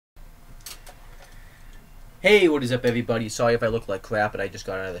Hey, what is up, everybody? Sorry if I look like crap, but I just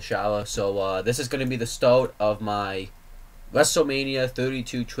got out of the shower. So, this is going to be the start of my WrestleMania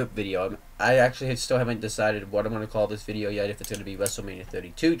 32 trip video. I actually still haven't decided what I'm going to call this video yet, if it's going to be WrestleMania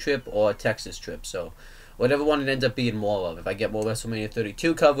 32 trip or Texas trip. So, whatever one it ends up being more of. If I get more WrestleMania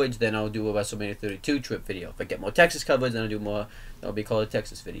 32 coverage, then I'll do a WrestleMania 32 trip video. If I get more Texas coverage, then I'll do more, that'll be called a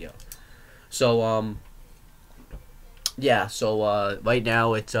Texas video. So, yeah, so, right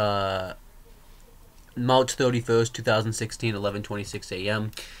now it's, March 31st, 2016, 11:26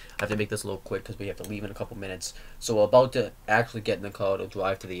 a.m. I have to make this a little quick because we have to leave in a couple minutes. So we're about to actually get in the car to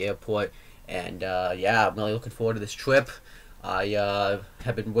drive to the airport. And, yeah, I'm really looking forward to this trip. I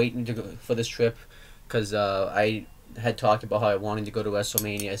have been waiting for this trip because I had talked about how I wanted to go to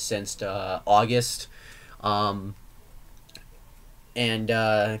WrestleMania since August. I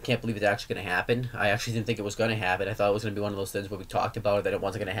can't believe it's actually going to happen. I actually didn't think it was going to happen. I thought it was going to be one of those things where we talked about it, that it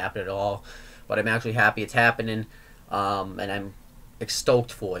wasn't going to happen at all. But I'm actually happy it's happening, and I'm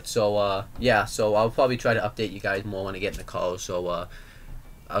stoked for it. So, yeah, so I'll probably try to update you guys more when I get in the car. So,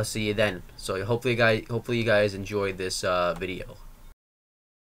 I'll see you then. So, hopefully you guys enjoyed this video.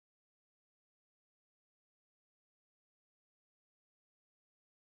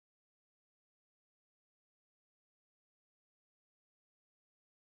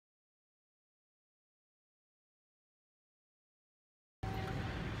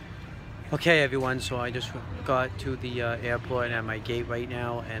 Okay, everyone, so I just got to the airport and at my gate right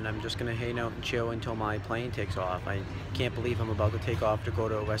now, and I'm just going to hang out and chill until my plane takes off. I can't believe I'm about to take off to go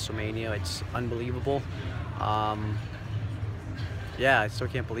to WrestleMania. It's unbelievable. Yeah, I still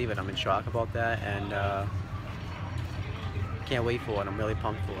can't believe it. I'm in shock about that, and can't wait for it. I'm really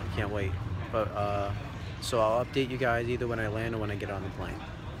pumped for it. Can't wait. But so I'll update you guys either when I land or when I get on the plane.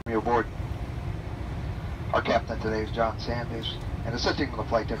 You're aboard. Our captain today is John Sanders, and assisting with the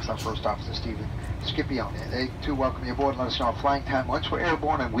flight deck is our first officer, Stephen Scipio. They too welcome you aboard and let us know our flying time once we're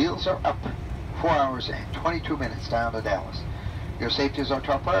airborne and wheels are up. 4 hours and 22 minutes down to Dallas. Your safety is our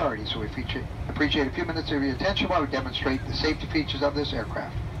top priority, so we appreciate a few minutes of your attention while we demonstrate the safety features of this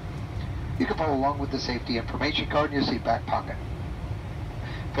aircraft. You can follow along with the safety information card in your seat back pocket.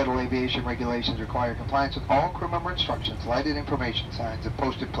 Federal aviation regulations require compliance with all crew member instructions, lighted information signs, and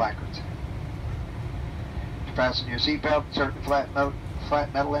posted placards. Fasten your seatbelt, insert the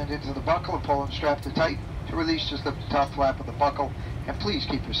flat metal end into the buckle and pull and strap it tight. To release, just lift the top flap of the buckle, and please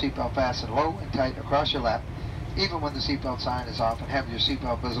keep your seatbelt fastened low and tight across your lap, even when the seatbelt sign is off, and have your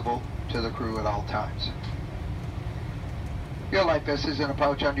seatbelt visible to the crew at all times. Your life vest is in a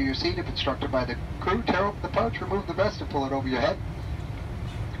pouch under your seat. If instructed by the crew, tear open the pouch, remove the vest, and pull it over your head.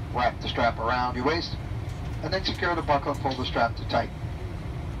 Wrap the strap around your waist, and then secure the buckle and pull the strap to tight.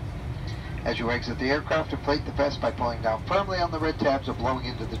 As you exit the aircraft, inflate the vest by pulling down firmly on the red tabs or blowing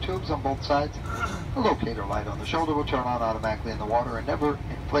into the tubes on both sides. The locator light on the shoulder will turn on automatically in the water, and never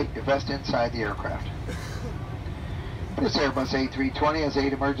inflate your vest inside the aircraft. This Airbus A320 has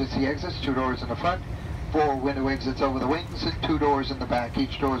 8 emergency exits, 2 doors in the front, 4 window exits over the wings, and 2 doors in the back.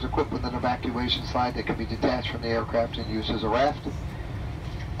 Each door is equipped with an evacuation slide that can be detached from the aircraft and used as a raft.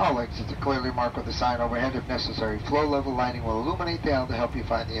 All exits are clearly marked with a sign overhead. If necessary, floor level lighting will illuminate the aisle to help you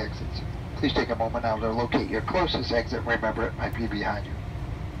find the exits. Please take a moment now to locate your closest exit. Remember, it might be behind you.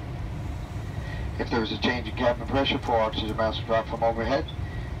 If there is a change in cabin pressure, 4 oxygen masks will drop from overhead.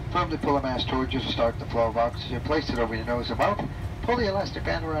 Firmly pull a mask towards you to start the flow of oxygen. Place it over your nose and mouth. Pull the elastic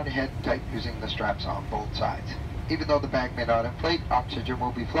band around your head and tighten using the straps on both sides. Even though the bag may not inflate, oxygen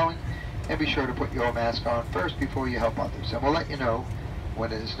will be flowing, and be sure to put your mask on first before you help others, and we'll let you know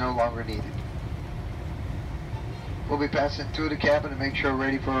when it is no longer needed. We'll be passing through the cabin to make sure we're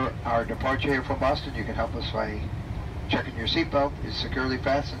ready for our departure here from Boston. You can help us by checking your seatbelt is securely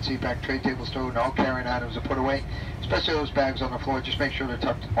fastened, seat back, tray table stowed, and all carrying items are put away, especially those bags on the floor. Just make sure they're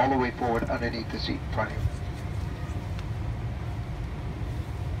tucked all the way forward underneath the seat in front of you.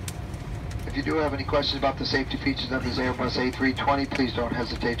 If you do have any questions about the safety features of this Airbus A320, please don't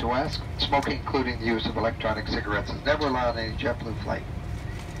hesitate to ask. Smoking, including the use of electronic cigarettes, is never allowed on any JetBlue flight.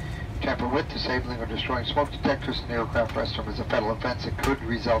 Tamper with, disabling, or destroying smoke detectors in the aircraft restroom is a federal offense that could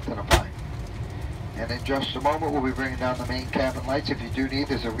result in a fine. And in just a moment, we'll be bringing down the main cabin lights. If you do need,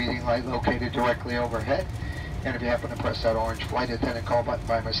 there's a reading light located directly overhead. And if you happen to press that orange flight attendant call button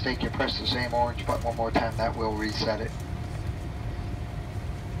by mistake, you press the same orange button one more time, that will reset it.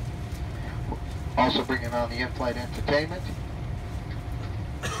 Also bringing on the in-flight entertainment.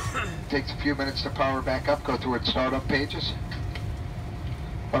 Takes a few minutes to power back up, go through its startup pages.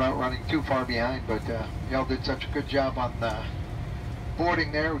 Without running too far behind, but y'all did such a good job on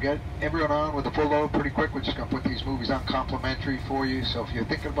boarding there. We got everyone on with a full load pretty quick. We're just going to put these movies on complimentary for you. So if you're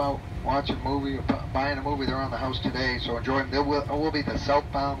thinking about watching a movie or buying a movie, they're on the house today. So enjoy them. There will be the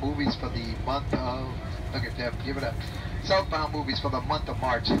Southbound movies for the month of, look at them, give it up. Southbound movies for the month of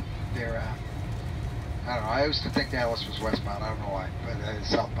March. They're, I don't know, I used to think Dallas was westbound. I don't know why, but it's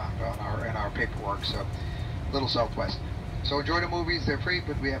southbound in our paperwork, so a little southwest. So enjoy the movies. They're free,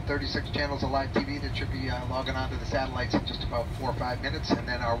 but we have 36 channels of live TV that should be logging onto the satellites in just about 4 or 5 minutes, and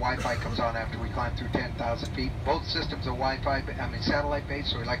then our Wi-Fi comes on after we climb through 10,000 feet. Both systems are satellite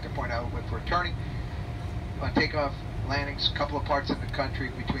based, so we'd like to point out if we're turning on takeoff, landings, a couple of parts in the country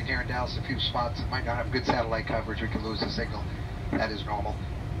between here and Dallas, a few spots that might not have good satellite coverage, we can lose the signal. That is normal.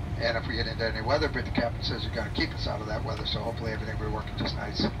 And if we get into any weather, but the captain says you're going to keep us out of that weather, so hopefully everything will be working just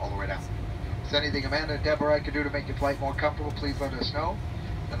nice all the way down. If there's anything Amanda, Deb, or I could do to make your flight more comfortable, please let us know.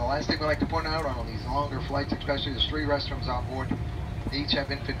 And the last thing we'd like to point out on these longer flights, especially, there's 3 restrooms on board. They each have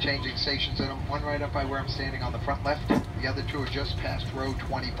infant changing stations in them. One right up by where I'm standing on the front left. The other 2 are just past row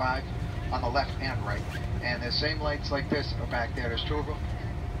 25 on the left and right. And the same lights like this are back there. There's 2 of them.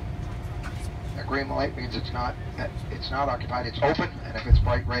 A green light means it's not occupied, it's open, and if it's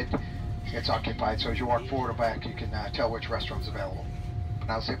bright red, it's occupied. So as you walk forward or back, you can tell which restroom's available.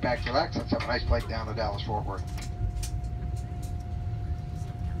 Now sit back, relax, let's have a nice flight down to Dallas Fort Worth.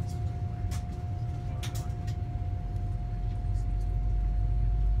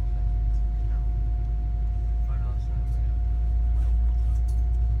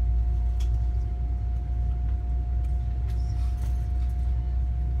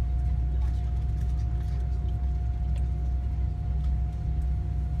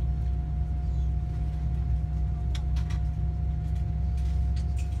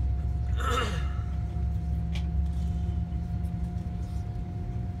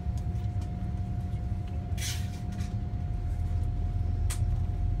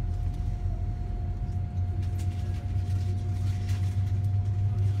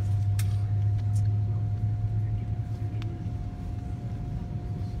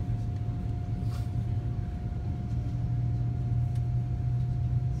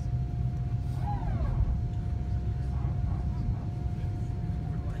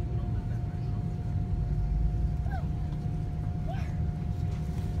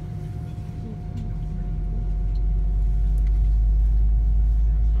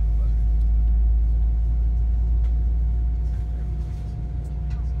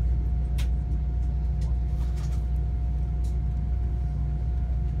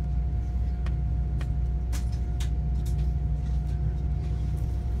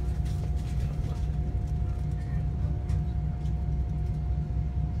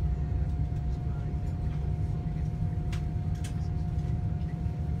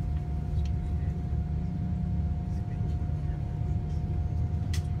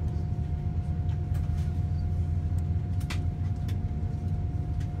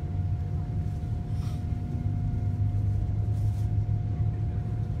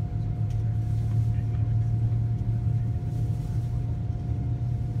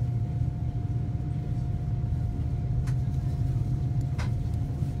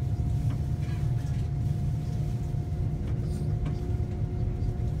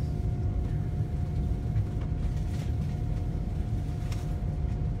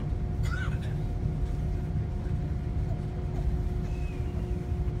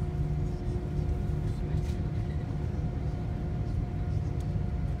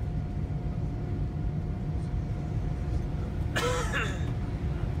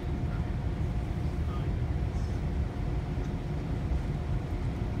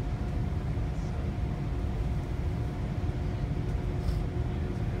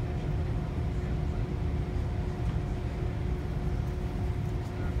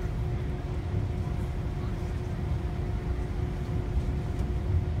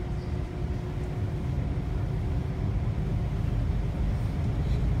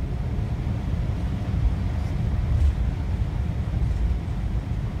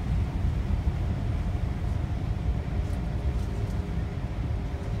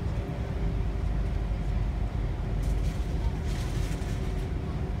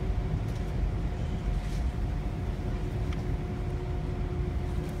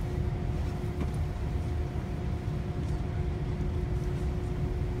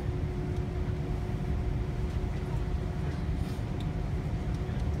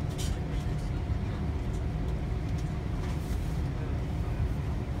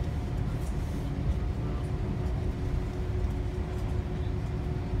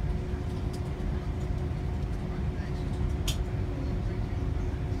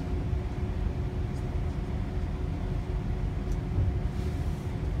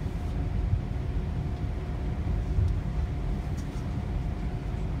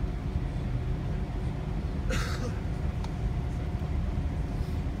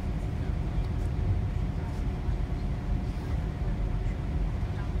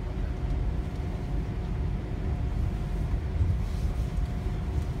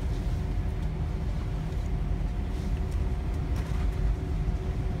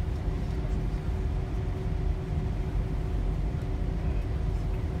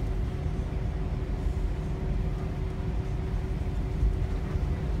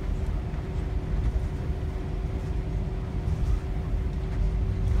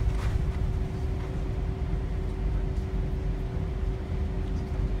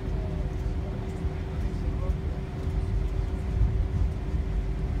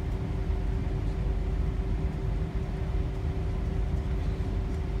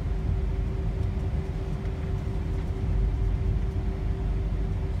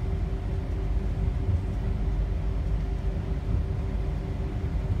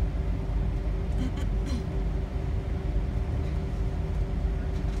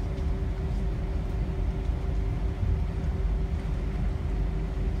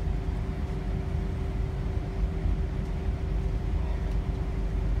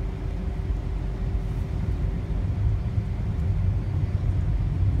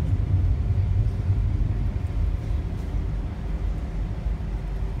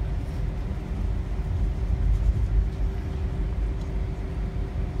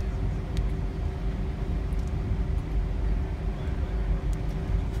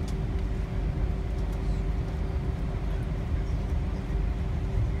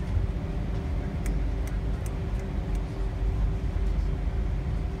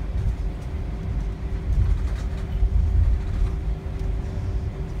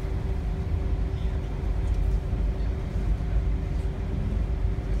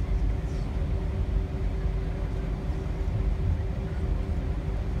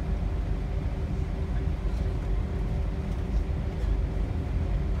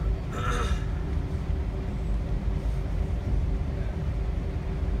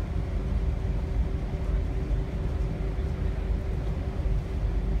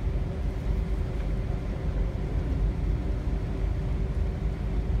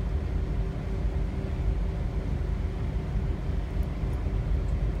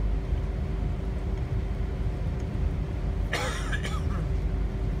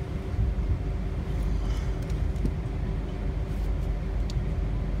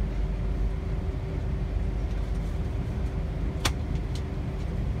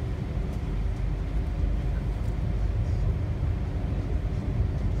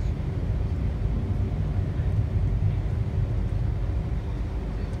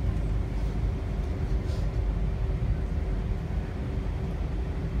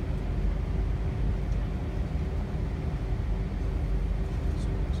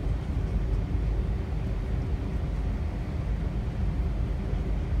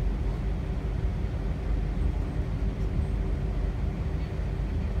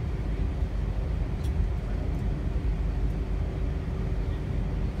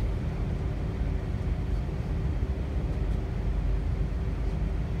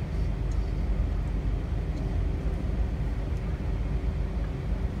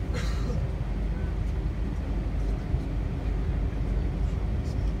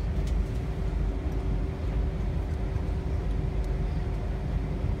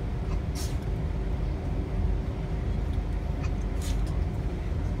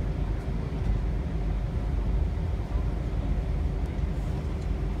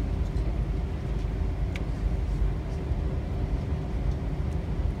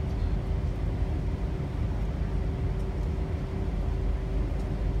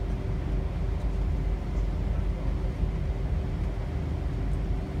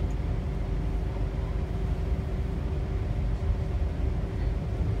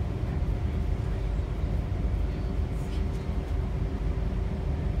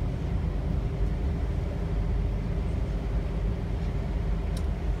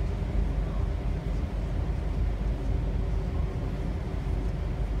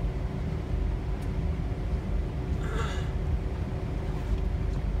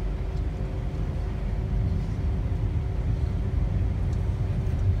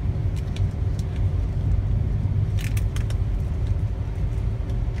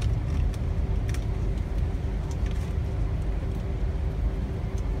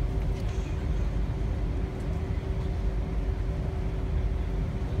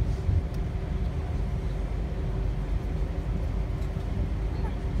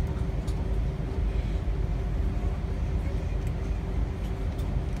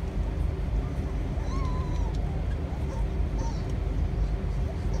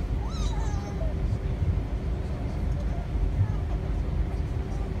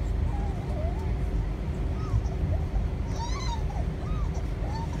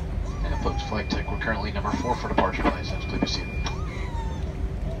 currently number 4 for departure license. Please be seated.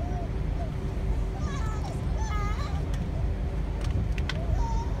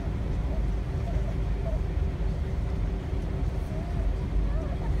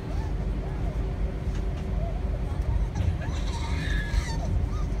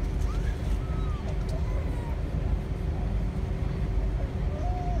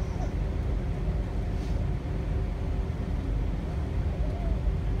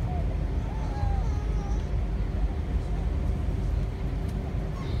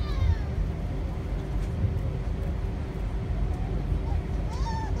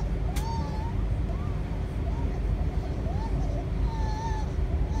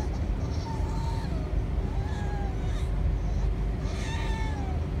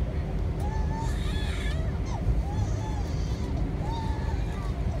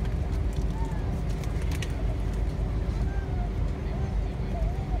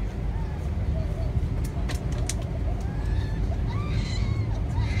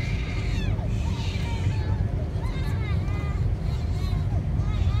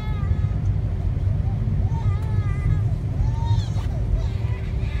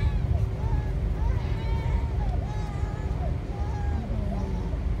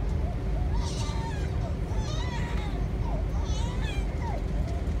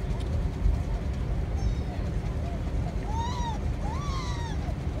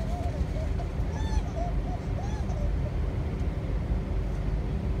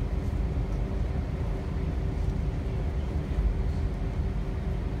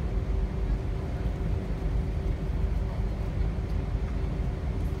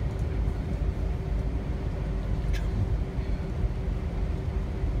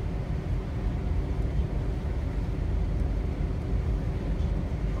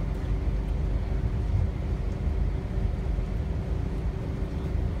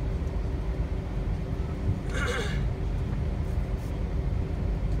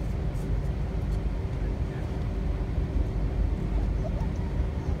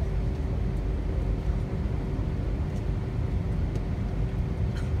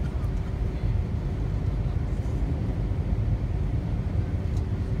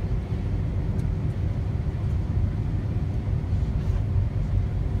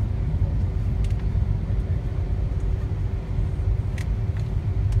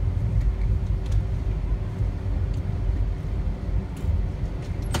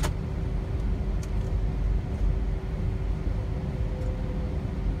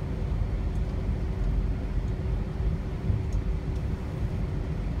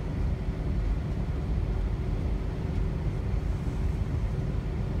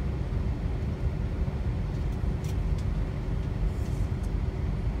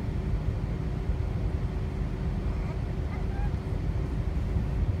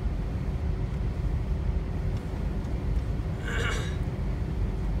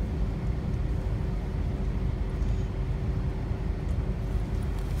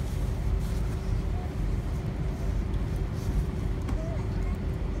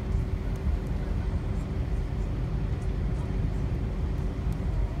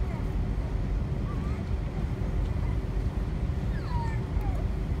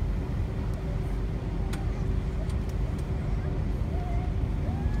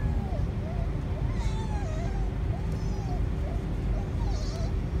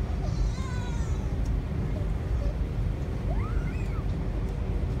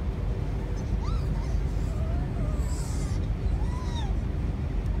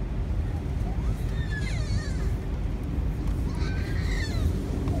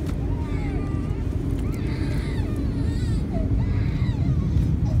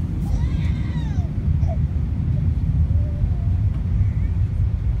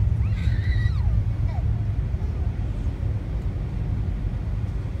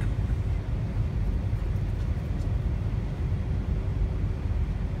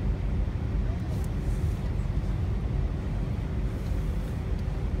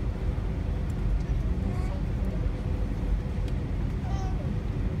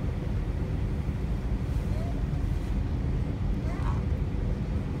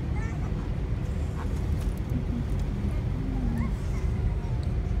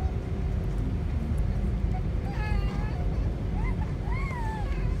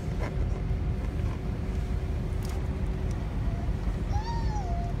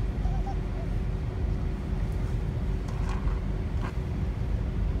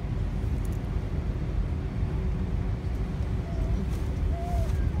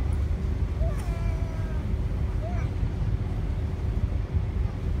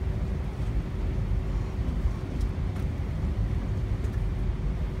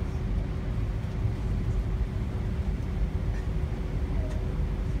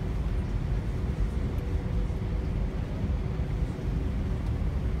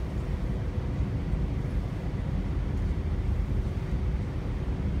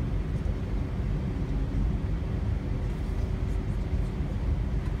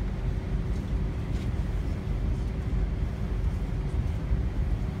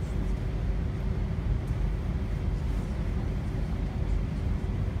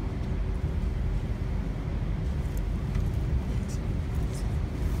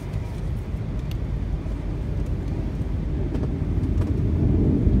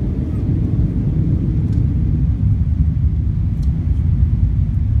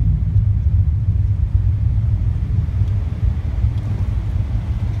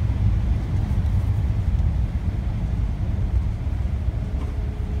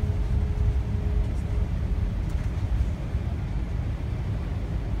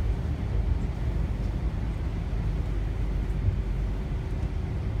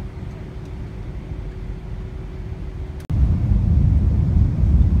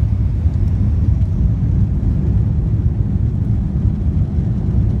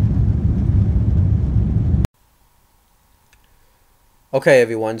 Okay,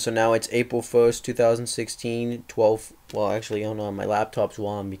 everyone, so now it's April 1st, 2016, 12, well, actually, I don't know, my laptop's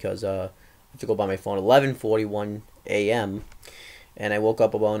on because I have to go by my phone, 11:41 a.m., and I woke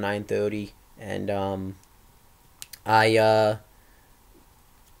up about 9:30, and I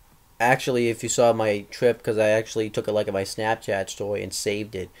actually, if you saw my trip, because I actually took a look at my Snapchat story and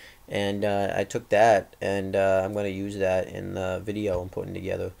saved it, and I took that, and I'm going to use that in the video I'm putting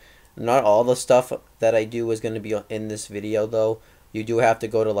together. Not all the stuff that I do is going to be in this video, though. You do have to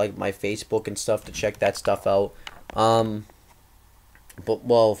go to like my Facebook and stuff to check that stuff out. But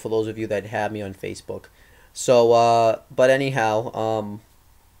well, for those of you that have me on Facebook. So but anyhow,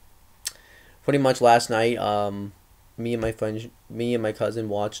 pretty much last night, me and my cousin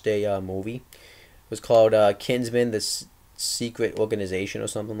watched a movie. It was called Kinsman: The Secret Organization or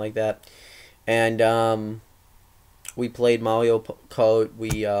something like that. And we played Mario Kart.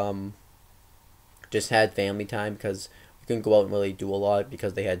 We just had family time because we couldn't go out and really do a lot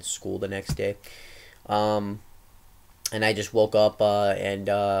because they had school the next day. And I just woke up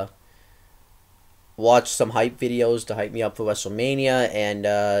and watched some hype videos to hype me up for WrestleMania, and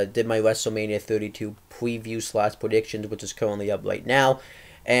did my WrestleMania 32 preview / predictions, which is currently up right now.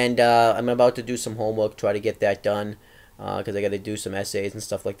 And I'm about to do some homework, try to get that done, because I got to do some essays and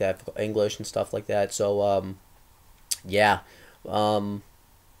stuff like that for English and stuff like that. So yeah,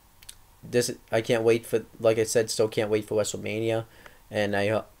 this I can't wait for. Like I said, still can't wait for WrestleMania, and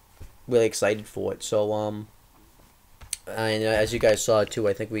I really excited for it. So and as you guys saw too,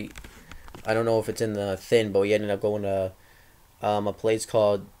 I think I don't know if it's in the thing, but we ended up going to a place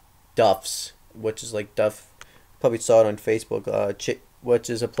called Duff's, which is like Duff. Probably saw it on Facebook. Which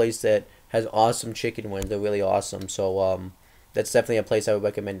is a place that has awesome chicken wings. They're really awesome. So that's definitely a place I would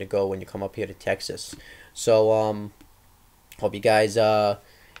recommend to go when you come up here to Texas. So hope you guys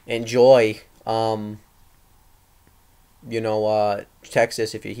enjoy.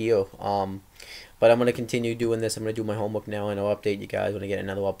 Texas if you're here. But I'm going to continue doing this. I'm going to do my homework now, and I'll update you guys when I get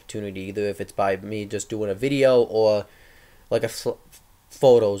another opportunity, either if it's by me just doing a video or like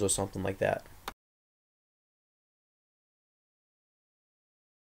photos or something like that.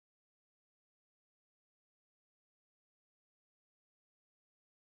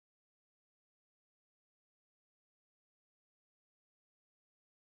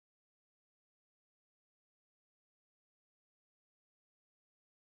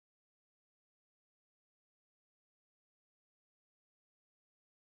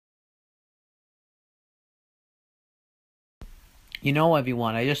 You know,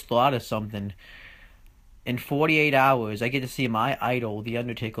 everyone, I just thought of something. In 48 hours, I get to see my idol, The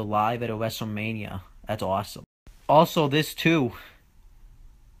Undertaker, live at a WrestleMania. That's awesome. Also, this too.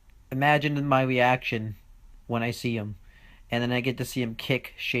 Imagine my reaction when I see him. And then I get to see him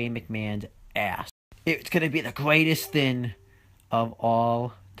kick Shane McMahon's ass. It's going to be the greatest thing of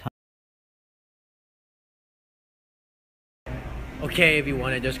all time. Okay,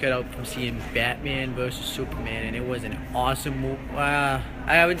 everyone, I just got out from seeing Batman vs. Superman, and it was an awesome movie.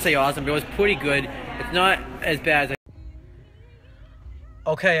 I wouldn't say awesome, but it was pretty good. It's not as bad as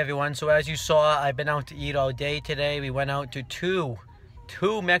Okay, everyone, so as you saw, I've been out to eat all day today. We went out to two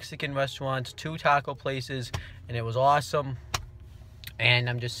Mexican restaurants, 2 taco places, and it was awesome. And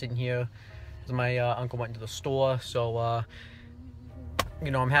I'm just sitting here because my uncle went to the store, so,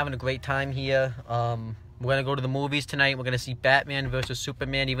 I'm having a great time here. We're going to go to the movies tonight. We're going to see Batman vs.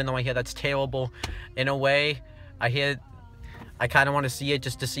 Superman, even though I hear that's terrible. In a way, I kind of want to see it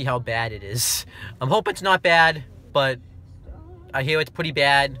just to see how bad it is. I'm hoping it's not bad, but I hear it's pretty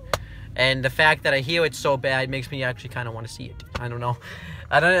bad. And the fact that I hear it's so bad makes me actually kind of want to see it. I don't know.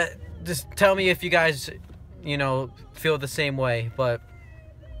 Just tell me if you guys, feel the same way. But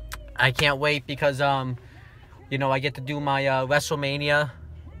I can't wait because, I get to do my WrestleMania.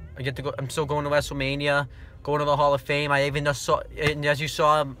 I get to go. I'm still going to WrestleMania, going to the Hall of Fame. I even just saw, and as you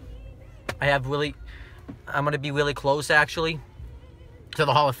saw, I'm going to be really close actually to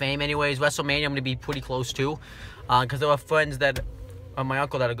the Hall of Fame. Anyways, WrestleMania I'm going to be pretty close to, because there are friends that, my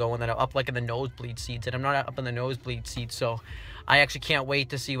uncle that are going that are up like in the nosebleed seats, and I'm not up in the nosebleed seats, so I actually can't wait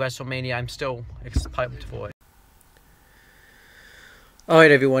to see WrestleMania. I'm still pumped for it. All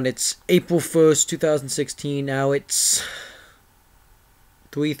right, everyone. It's April 1st, 2016. Now it's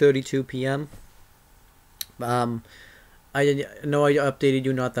 3:32 p.m. I know I updated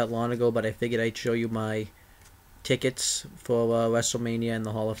you not that long ago, but I figured I'd show you my tickets for WrestleMania and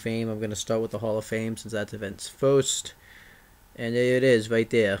the Hall of Fame. I'm going to start with the Hall of Fame since that's events first. And there it is right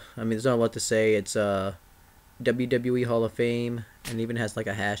there. I mean, there's not a lot to say. It's WWE Hall of Fame, and even has like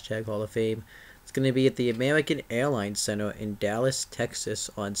a hashtag Hall of Fame. It's going to be at the American Airlines Center in Dallas, Texas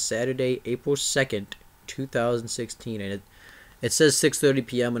on Saturday, April 2nd, 2016. And It says 6:30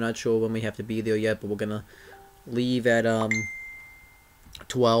 p.m. We're not sure when we have to be there yet, but we're gonna leave at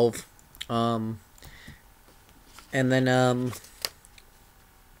 12. And then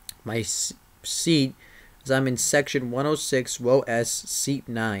my seat is I'm in section 106, row S, seat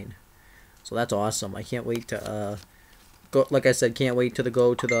 9. So that's awesome. I can't wait to go. Like I said, can't wait to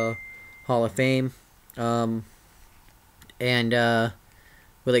go to the Hall of Fame. And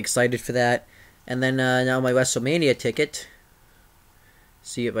really excited for that. And then now my WrestleMania ticket.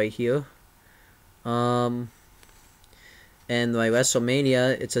 See it right here. And my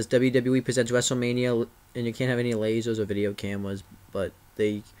WrestleMania, it says WWE presents WrestleMania, and you can't have any lasers or video cameras, but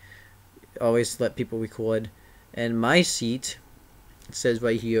they always let people record. And my seat, it says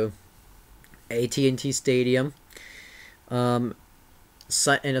right here, AT&T Stadium. And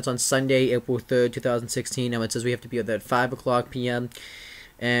it's on Sunday, April 3rd, 2016. Now it says we have to be there at 5 o'clock p.m.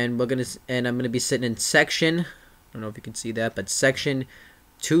 And I'm gonna be sitting in section, I don't know if you can see that, but section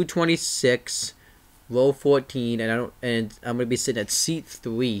 226, row 14, and I'm gonna be sitting at seat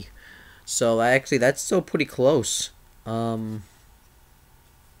 3. So that's still pretty close. I'm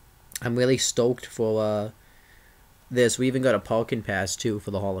really stoked for this. We even got a parking pass too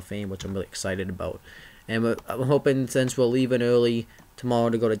for the Hall of Fame, which I'm really excited about. And I'm hoping, since we're leaving early tomorrow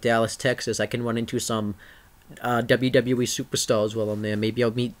to go to Dallas, Texas, I can run into some WWE superstars while I'm there. Maybe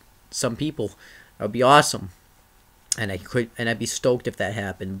I'll meet some people. That would be awesome. And I'd be stoked if that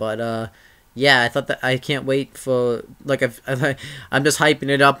happened. But yeah, I can't wait for, like, I'm just hyping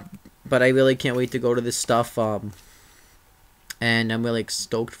it up, but I really can't wait to go to this stuff. And I'm really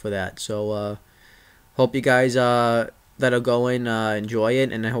stoked for that. So hope you guys that are going enjoy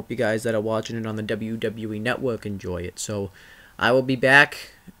it, and I hope you guys that are watching it on the WWE Network enjoy it. So I will be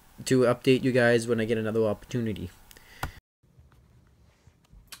back to update you guys when I get another opportunity.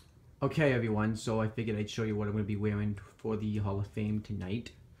 Okay, everyone, so I figured I'd show you what I'm going to be wearing for the Hall of Fame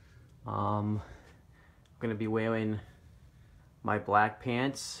tonight. I'm going to be wearing my black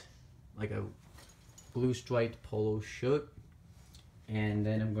pants, like a blue striped polo shirt, and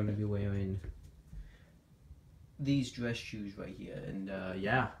then I'm going to be wearing these dress shoes right here. And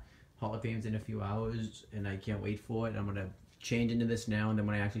yeah, Hall of Fame's in a few hours, and I can't wait for it. I'm going to change into this now, and then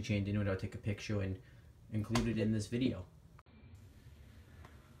when I actually change into it, I'll take a picture and include it in this video.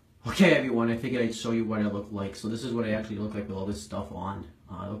 Okay, everyone, I figured I'd show you what I look like. So this is what I actually look like with all this stuff on.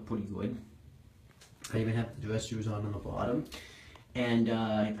 I look pretty good. I even have the dress shoes on the bottom. And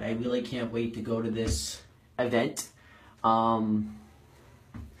I really can't wait to go to this event. And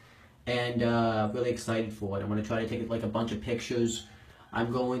really excited for it. I'm going to try to take like a bunch of pictures.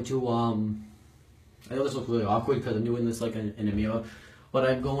 I'm going to, I know this looks really awkward because I'm doing this like in a mirror, but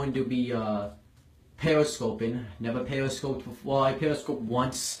I'm going to be periscoping. Never periscoped before. I periscoped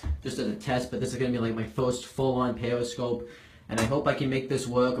once just as a test, but this is going to be like my first full-on periscope, and I hope I can make this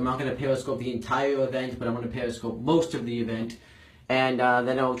work. I'm not going to periscope the entire event, but I'm going to periscope most of the event, and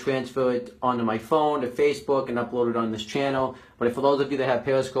then I'll transfer it onto my phone to Facebook and upload it on this channel. But for those of you that have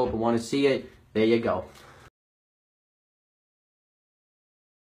Periscope and want to see it, there you go.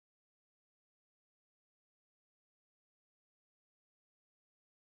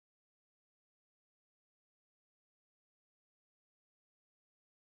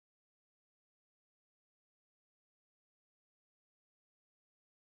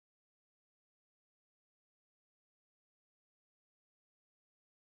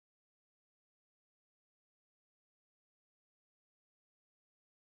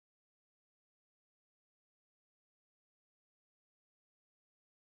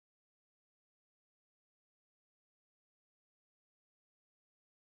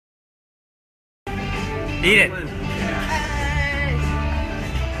 Eat it.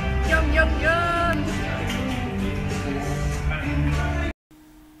 Yum, yum, yum.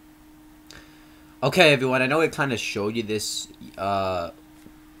 Okay, everyone, I know I kind of showed you this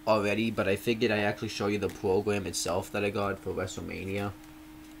already, but I figured I'd actually show you the program itself that I got for WrestleMania.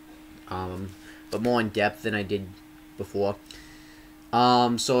 But more in depth than I did before.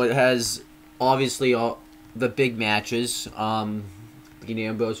 So it has, obviously, all the big matches. Dean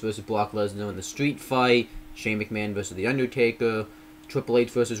Ambrose versus Brock Lesnar in the Street Fight, Shane McMahon versus The Undertaker, Triple H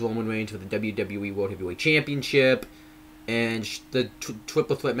versus Roman Reigns for the WWE World Heavyweight Championship, and the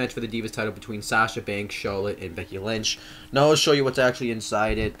triple threat match for the Divas title between Sasha Banks, Charlotte, and Becky Lynch. Now I'll show you what's actually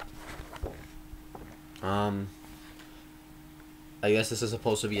inside it. I guess this is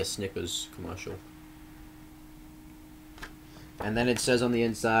supposed to be a Snickers commercial. And then it says on the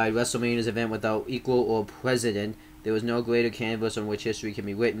inside, WrestleMania's event without equal or precedent. There was no greater canvas on which history can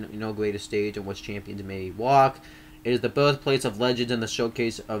be written, no greater stage on which champions may walk. It is the birthplace of legends and the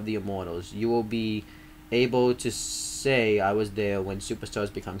showcase of the immortals. You will be able to say I was there when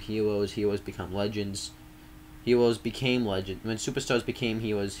superstars become heroes, heroes become legends, heroes became legends. When superstars became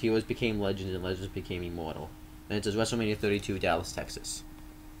heroes, heroes became legends, and legends became immortal. And it says WrestleMania 32, Dallas, Texas.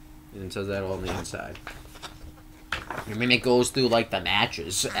 And it says that all on the inside. I mean, it goes through, like, the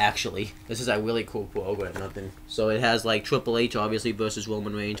matches, actually. This is a really cool program, nothing. So it has, like, Triple H, obviously, versus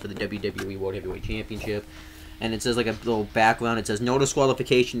Roman Reigns for the WWE World Heavyweight Championship. And it says, like, a little background. It says, no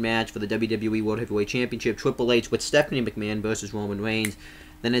disqualification match for the WWE World Heavyweight Championship. Triple H with Stephanie McMahon versus Roman Reigns.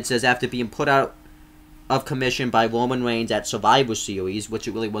 Then it says, after being put out of commission by Roman Reigns at Survivor Series, which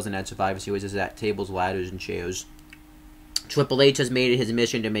it really wasn't at Survivor Series, it's at tables, ladders, and chairs. Triple H has made it his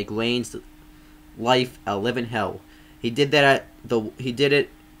mission to make Reigns' life a living hell. He did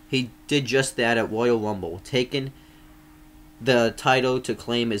just that at Royal Rumble, taking the title to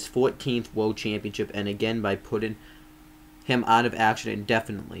claim his 14th World Championship, and again by putting him out of action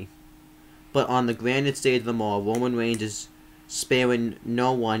indefinitely. But on the grandest stage of them all, Roman Reigns is sparing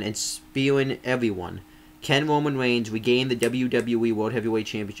no one and spewing everyone. Can Roman Reigns regain the WWE World Heavyweight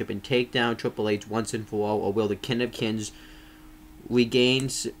Championship and take down Triple H once and for all, or will the King of Kings reign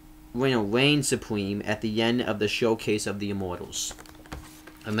supreme at the end of the Showcase of the Immortals?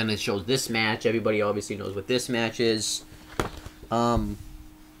 And then it shows this match. Everybody obviously knows what this match is. Hell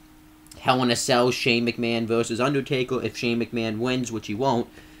in a Cell, Shane McMahon versus Undertaker. If Shane McMahon wins, which he won't,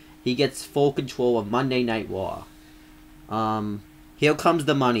 he gets full control of Monday Night Raw. Here comes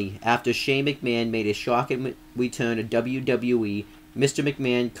the money. After Shane McMahon made a shocking return to WWE, Mr.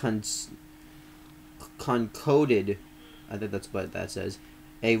 McMahon concocted, I think that's what that says,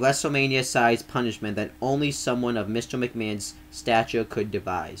 a WrestleMania-sized punishment that only someone of Mr. McMahon's stature could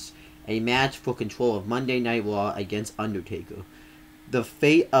devise. A match for control of Monday Night Raw against Undertaker. The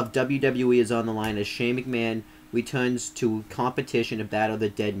fate of WWE is on the line as Shane McMahon returns to competition to battle the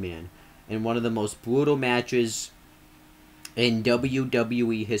Dead Man in one of the most brutal matches in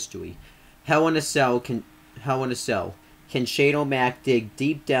WWE history. Hell in a Cell. Can Shane O'Mac dig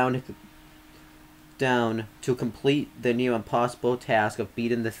deep down to complete the near impossible task of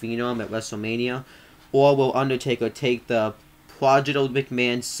beating the Phenom at WrestleMania, or will Undertaker take the prodigal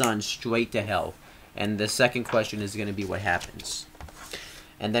McMahon's son straight to hell? And the second question is going to be what happens.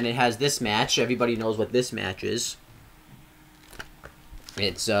 And then it has this match. Everybody knows what this match is.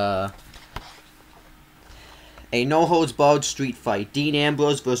 It's a no-holds-barred street fight. Dean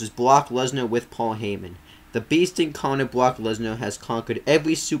Ambrose versus Brock Lesnar with Paul Heyman. The Beast incarnate Brock Lesnar has conquered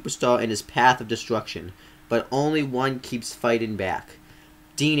every superstar in his path of destruction, but only one keeps fighting back.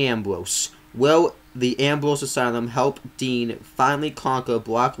 Dean Ambrose. Will the Ambrose Asylum help Dean finally conquer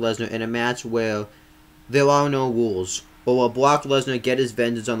Brock Lesnar in a match where there are no rules? Or will Brock Lesnar get his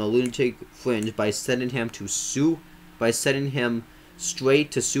vengeance on the lunatic fringe by sending him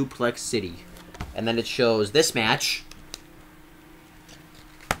straight to Suplex City? And then it shows this match.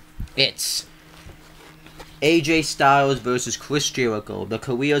 It's AJ Styles versus Chris Jericho. The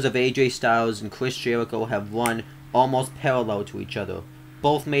careers of AJ Styles and Chris Jericho have run almost parallel to each other.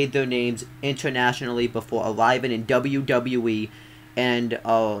 Both made their names internationally before arriving in WWE and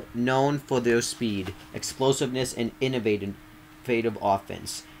are known for their speed, explosiveness, and innovative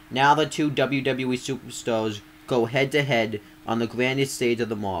offense. Now the two WWE superstars go head-to-head on the grandest stage of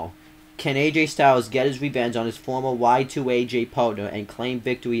them all. Can AJ Styles get his revenge on his former Y2AJ partner and claim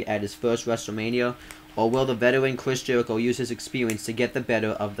victory at his first WrestleMania? Or will the veteran Chris Jericho use his experience to get the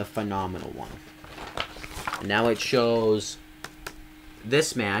better of the phenomenal one? And now it shows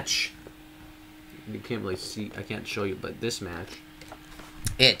this match. You can't really see, I can't show you, but this match.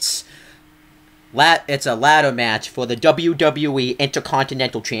 It's a ladder match for the WWE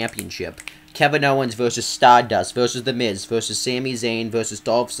Intercontinental Championship. Kevin Owens versus Stardust versus The Miz versus Sami Zayn versus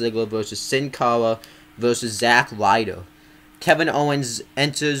Dolph Ziggler versus Sin Cara versus Zack Ryder. Kevin Owens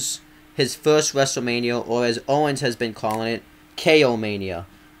enters his first WrestleMania, or as Owens has been calling it, KO Mania,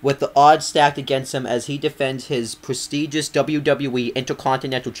 with the odds stacked against him as he defends his prestigious WWE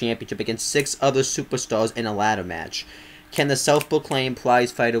Intercontinental Championship against 6 other superstars in a ladder match. Can the self-proclaimed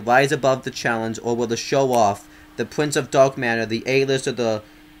prize fighter rise above the challenge, or will the show-off, the Prince of Dark Matter, the A-lister, the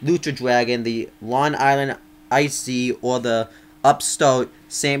Lucha Dragon, the Long Island IC, or the upstart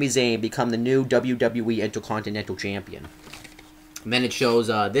Sami Zayn become the new WWE Intercontinental Champion? And then it shows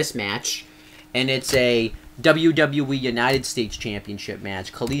this match, and it's a WWE United States Championship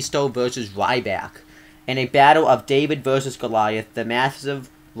match. Kalisto versus Ryback. In a battle of David versus Goliath, the massive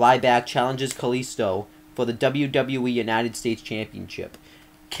Ryback challenges Kalisto for the WWE United States Championship.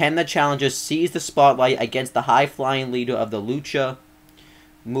 Can the challenger seize the spotlight against the high-flying leader of the Lucha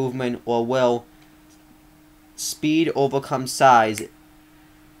movement, or will speed overcome size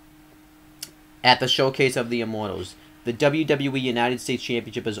at the Showcase of the Immortals. The WWE United States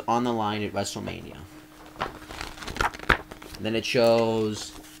Championship is on the line at WrestleMania. And then it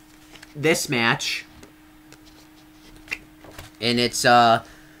shows this match. And it's Total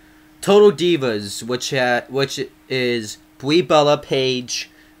Divas, which is Brie Bella,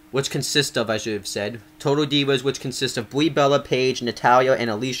 Paige, which consists of, I should have said, Total Divas, which consists of Brie Bella, Paige, Natalya, and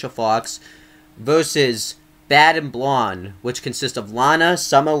Alicia Fox, versus Bad and Blonde, which consists of Lana,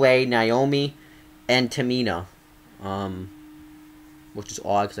 Summer Rae, Naomi, and Tamina. Which is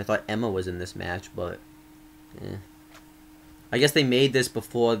odd, because I thought Emma was in this match, but I guess they made this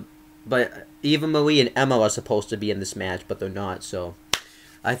before, but Eva Marie and Emma are supposed to be in this match, but they're not, so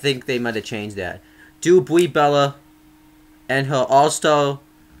I think they might have changed that. Do Brie Bella and her all-star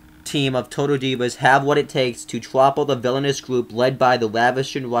team of Total Divas have what it takes to topple the villainous group led by the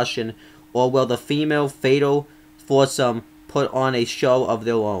Ravishing Russian, or will the female Fatal Foursome put on a show of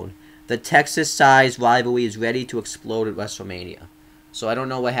their own? The Texas-sized rivalry is ready to explode at WrestleMania. So I don't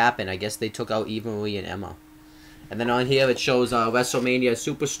know what happened. I guess they took out Eva Marie and Emma. And then on here it shows WrestleMania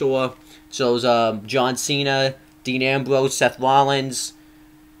Superstore. It shows John Cena, Dean Ambrose, Seth Rollins,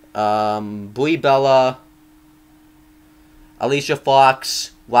 Brie Bella, Alicia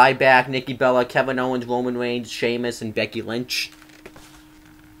Fox, Ryback, Nikki Bella, Kevin Owens, Roman Reigns, Sheamus, and Becky Lynch.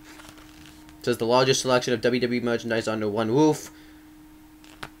 It says the largest selection of WWE merchandise under one roof.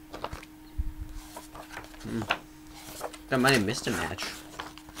 I might have missed a match.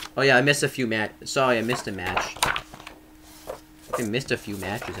 Oh yeah, I missed a few Sorry, I missed a match. I missed a few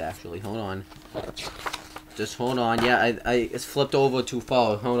matches, actually. Hold on. Just hold on. Yeah, it's flipped over too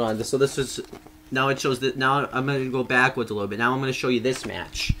far. Hold on. So this is... Now it shows that... Now I'm going to go backwards a little bit. Now I'm going to show you this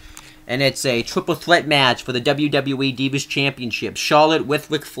match. And it's a triple threat match for the WWE Divas Championship. Charlotte with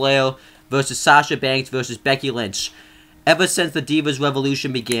Ric Flair versus Sasha Banks versus Becky Lynch. Ever since the Divas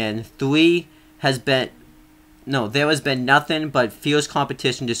Revolution began, there has been nothing but fierce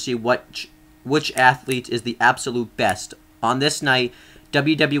competition to see which athlete is the absolute best. On this night,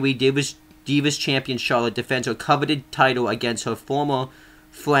 WWE Divas Champion Charlotte defends her coveted title against her former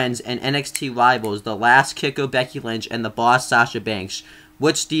friends and NXT rivals, the Last Kicker Becky Lynch and the Boss Sasha Banks.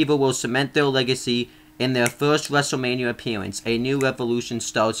 Which diva will cement their legacy in their first WrestleMania appearance? A new revolution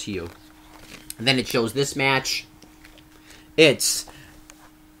starts here. And then it shows this match. It's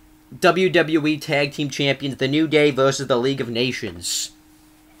WWE Tag Team Champions, The New Day versus the League of Nations.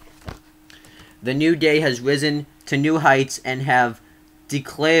 The New Day has risen to new heights and have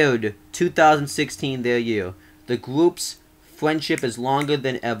declared 2016 their year. The group's friendship is stronger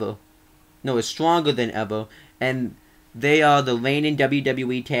than ever, and they are the reigning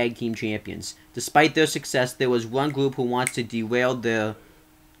WWE Tag Team Champions. Despite their success, there was one group who wants to derail their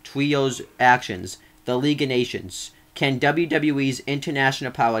trio's actions, the League of Nations. Can WWE's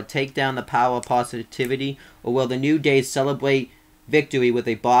international power take down the power of positivity, or will the New Day celebrate victory with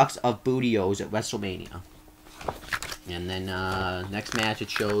a box of bootios at WrestleMania? And then next match it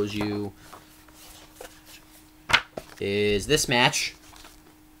shows you is this match.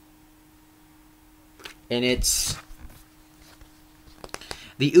 And it's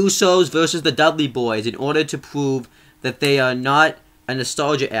the Usos versus the Dudley Boys. In order to prove that they are not a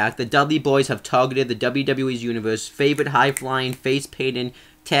nostalgia act, the Dudley Boys have targeted the WWE's universe favorite high-flying, face-painted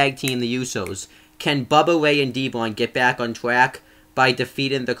tag team, the Usos. Can Bubba Ray and Devon get back on track by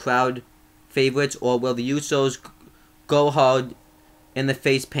defeating the crowd favorites, or will the Usos go hard in the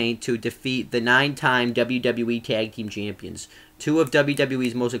face paint to defeat the 9-time WWE Tag Team Champions? Two of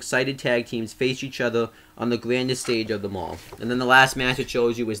WWE's most excited tag teams face each other on the grandest stage of them all. And then the last match it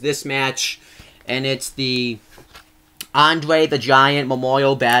shows you is this match, and it's the Andre the Giant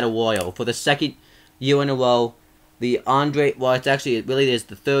Memorial Battle Royal. For the second year in a row, the Andre... Well, it's actually... It really is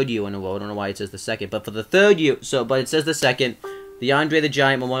the third year in a row. I don't know why it says the second. But for the third year... But it says the second. The Andre the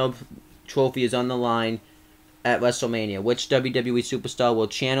Giant Memorial Trophy is on the line at WrestleMania. Which WWE superstar will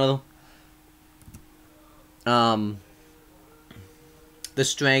channel the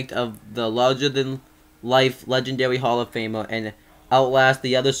strength of the larger-than-life legendary Hall of Famer and outlast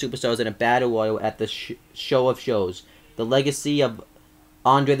the other superstars in a battle royal at the show of shows? The legacy of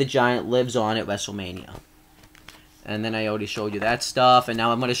Andre the Giant lives on at WrestleMania. And then I already showed you that stuff. And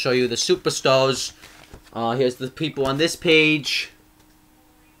now I'm going to show you the superstars. Here's the people on this page.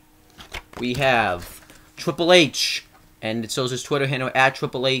 We have Triple H. And it shows his Twitter handle at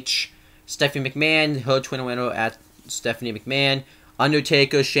Triple H. Stephanie McMahon. Her Twitter handle at Stephanie McMahon.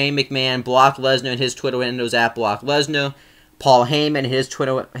 Undertaker, Shane McMahon. Brock Lesnar. And his Twitter handle is at Brock Lesnar. Paul Heyman. His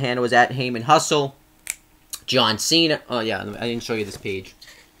Twitter handle is at Heyman Hustle. John Cena. Oh, yeah. I didn't show you this page.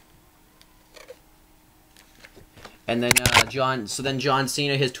 And then John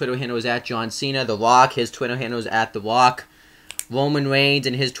Cena, his Twitter handle is at John Cena. The Rock, his Twitter handle is at The Rock. Roman Reigns,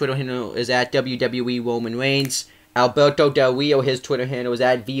 and his Twitter handle is at WWE Roman Reigns. Alberto Del Rio, his Twitter handle is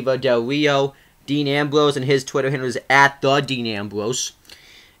at Viva Del Rio. Dean Ambrose, and his Twitter handle is at The Dean Ambrose.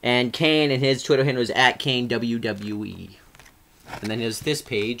 And Kane, and his Twitter handle is at Kane WWE. And then there's this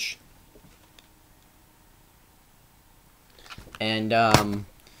page. And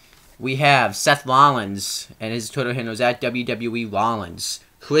we have Seth Rollins, and his Twitter handle is at WWE Rollins.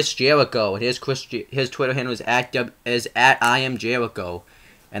 Chris Jericho, and his Twitter handle is at I Am Jericho.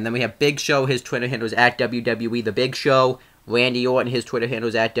 And then we have Big Show, his Twitter handle is at WWE The Big Show. Randy Orton, his Twitter handle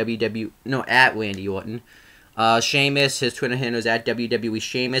is at at Randy Orton. Sheamus, his Twitter handle is at WWE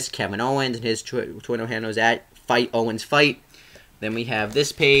Sheamus. Kevin Owens, and his Twitter handle is at Fight Owens Fight. Then we have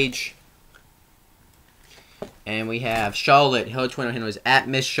this page. And we have Charlotte, her Twitter handle is at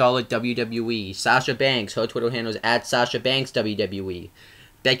Miss Charlotte WWE. Sasha Banks, her Twitter handle is at Sasha Banks WWE.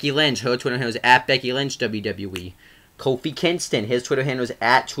 Becky Lynch, her Twitter handle is at Becky Lynch WWE. Kofi Kingston, his Twitter handle is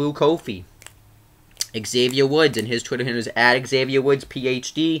at True Kofi. Xavier Woods, and his Twitter handle is at Xavier Woods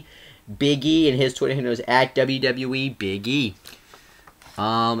PhD. Big E, and his Twitter handle is at WWE Big E.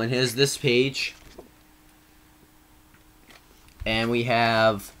 And here's this page. And we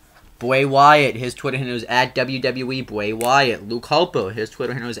have Bray Wyatt, his Twitter handle is at WWE Bray Wyatt. Luke Harper, his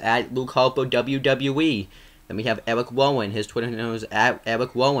Twitter handle is at Luke Harper WWE. Then we have Eric Rowan, his Twitter handle is at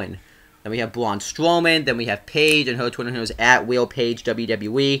Eric Rowan. Then we have Braun Strowman. Then we have Paige, and her Twitter handle is at Will Page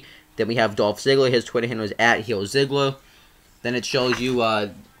WWE. Then we have Dolph Ziggler, his Twitter handle is at Heel Ziggler. Then it shows you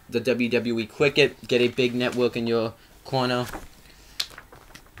the WWE Cricket. Get a big network in your corner.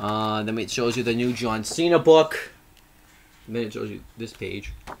 Then it shows you the new John Cena book. And then it shows you this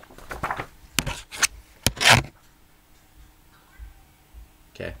page.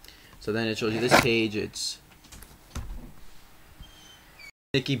 Okay, so then it shows you this page. It's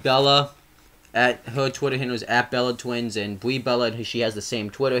Nikki Bella, at her Twitter handle is at Bella Twins, and Brie Bella, she has the same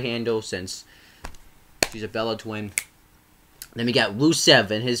Twitter handle since she's a Bella twin. Then we got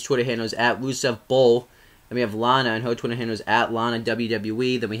Rusev, and his Twitter handle is at Rusev Bull. Then we have Lana, and her Twitter handle is at Lana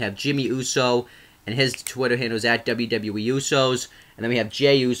WWE. Then we have Jimmy Uso, and his Twitter handle is at WWE Usos. And then we have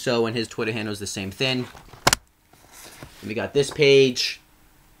Jay Uso, and his Twitter handle is the same thing. And we got this page.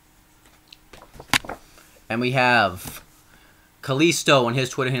 And we have Kalisto, and his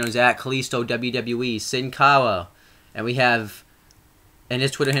Twitter handle is at Kalisto WWE. Sin Cara, and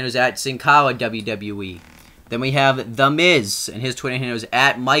his Twitter handle is at Sin Cara WWE. Then we have The Miz, and his Twitter handle is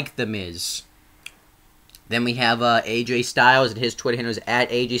at Mike The Miz. Then we have AJ Styles, and his Twitter handle is at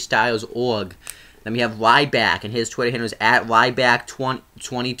AJ Styles Org. Then we have Ryback, and his Twitter handle is at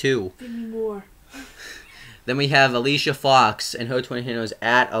Ryback22. Give me more. Then we have Alicia Fox, and her Twitter handle is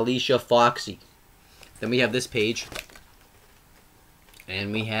at Alicia Foxy. Then we have this page.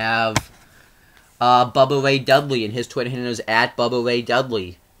 And we have Bubba Ray Dudley, and his Twitter handle is at Bubba Ray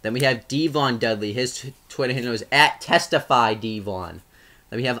Dudley. Then we have Devon Dudley, his Twitter handle is at Testify Devon.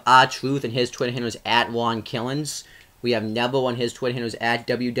 Then we have R-Truth, and his Twitter handle is at Ron Killens. We have Neville, and his Twitter handle is at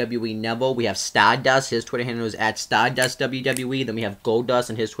WWE Neville. We have Stardust, his Twitter handle is at Stardust WWE. Then we have Goldust,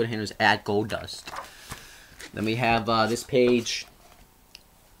 and his Twitter handle is at Goldust. Then we have this page.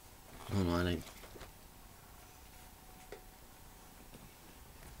 Hold on.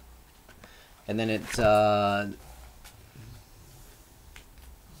 And then it's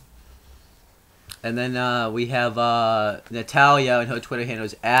and then we have Natalia, and her Twitter handle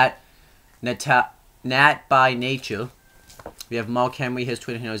is at Nat by Nature. We have Mark Henry, his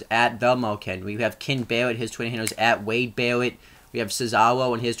Twitter handle is at the Mark Henry. We have Ken Barrett, his Twitter handle is at Wade Barrett. We have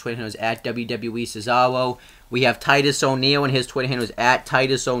Cesaro, and his Twitter handle is at WWE Cesaro. We have Titus O'Neil, and his Twitter handle is at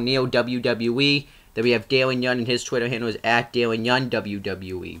Titus O'Neil WWE. Then we have Darren Young, and his Twitter handle is at Darren Young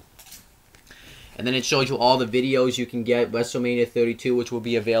WWE. And then it shows you all the videos you can get. WrestleMania 32, which will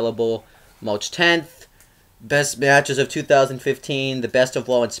be available March 10th. Best matches of 2015. The Best of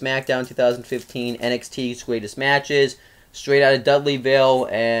Raw and SmackDown 2015. NXT's Greatest Matches. Straight Out of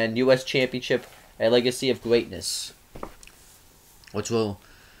Dudleyville. And U.S. Championship, A Legacy of Greatness. Which will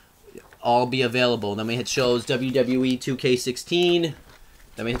all be available. Then it shows WWE 2K16.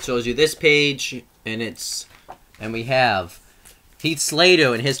 Then it shows you this page. And we have Heath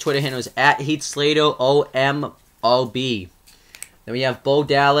Slater, and his Twitter handle is at Heath Slater OMRB. Then we have Bo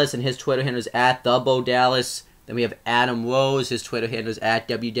Dallas, and his Twitter handle is at The Bo Dallas. Then we have Adam Rose, his Twitter handle is at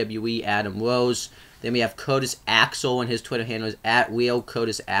WWE Adam Rose. Then we have Curtis Axel, and his Twitter handle is at Real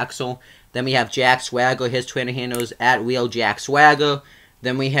Curtis Axel. Then we have Jack Swagger, his Twitter handle is at Real Jack Swagger.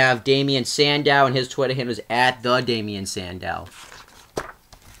 Then we have Damian Sandow, and his Twitter handle is at The Damian Sandow.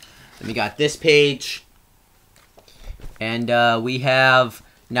 Then we got this page. And we have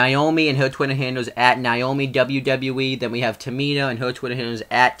Naomi, and her Twitter handle is at Naomi WWE. Then we have Tamina, and her Twitter handle is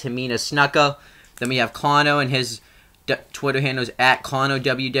at Tamina Snucker. Then we have Connor, and his Twitter handle is at Connor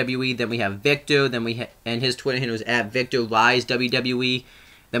WWE. Then we have Victor, and his Twitter handle is at Victor Rise WWE.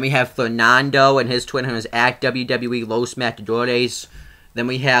 Then we have Fernando, and his Twitter handle is at WWE Los Matadores. Then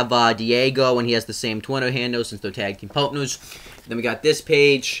we have Diego, and he has the same Twitter handle since they're tag team partners. Then we got this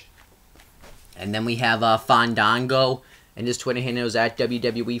page, and then we have Fandango, and his Twitter handle is at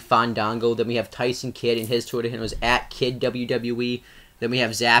WWE Fandango. Then we have Tyson Kidd, and his Twitter handle is at Kid WWE. Then we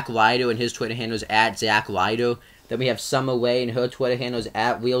have Zack Ryder, and his Twitter handle is at Zack Ryder. Then we have Summer Way, and her Twitter handle is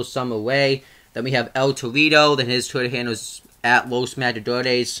at Real Summer Way. Then we have El Torito, then his Twitter handle is at Los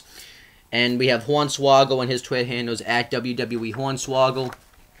Matadores. And we have Hornswoggle, and his Twitter handle is at WWE Hornswoggle.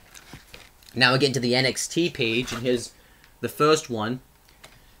 Now we're getting to the NXT page, and here's the first one.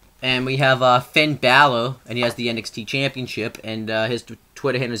 And we have Finn Balor, and he has the NXT Championship, and his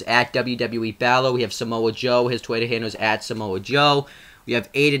Twitter handle is at WWE Balor. We have Samoa Joe, his Twitter handle is at Samoa Joe. We have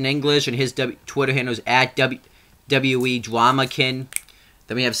Aiden English, and his Twitter handle is at WWE Dramakin.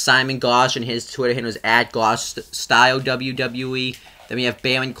 Then we have Simon Gosh, and his Twitter handle is at Gosh Style WWE. Then we have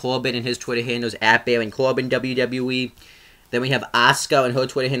Baron Corbin, and his Twitter handle is at Baron Corbin WWE. Then we have Asuka, and her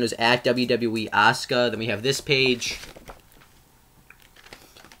Twitter handle is at WWE Asuka. Then we have this page.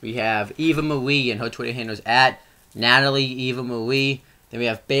 We have Eva Marie, and her Twitter handle is at Natalie Eva Marie. Then we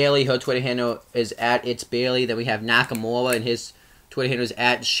have Bailey, her Twitter handle is at It's Bailey. Then we have Nakamura, and his Twitter handle is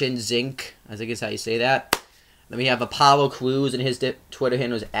at Shinzink. I think is how you say that. Then we have Apollo Crews, and his Twitter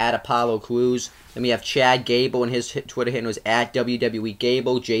handle is at Apollo Crews. Then we have Chad Gable, and his Twitter handle is at WWE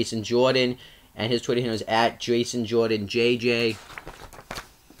Gable. Jason Jordan, and his Twitter handle is at Jason Jordan JJ.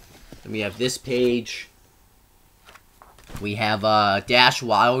 Then we have this page. We have Dash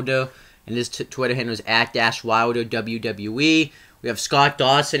Wilder, and his Twitter handle is at Dash Wilder WWE. We have Scott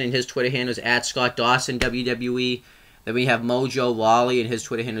Dawson, and his Twitter handle is at Scott Dawson WWE. Then we have Mojo Lawley, and his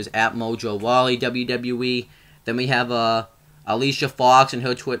Twitter handle is at Mojo Lawley WWE. Then we have Alicia Fox, and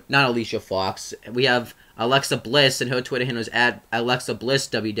her Twitter... Not Alicia Fox. We have Alexa Bliss, and her Twitter handle is at Alexa Bliss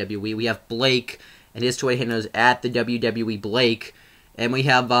WWE. We have Blake, and his Twitter handle is at the WWE Blake. And we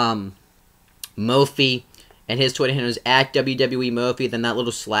have Murphy, and his Twitter handle is at WWE Murphy. Then that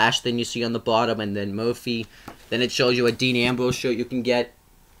little slash thing you see on the bottom, and then Murphy. Then it shows you a Dean Ambrose shirt you can get.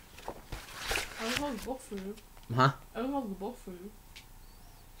 I don't have the book for you. Huh? I don't have the book for you.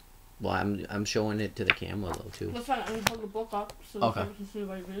 Well, I'm showing it to the camera though too. That's fine. I'm gonna hold the book up so Okay. the camera can see if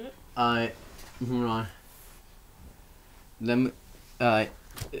I read it. Hold on. Then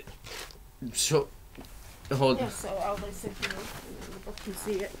so hold. Yeah, so I'll like send you and the book can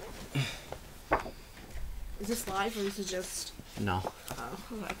see it. Is this live or is it just? No. Oh,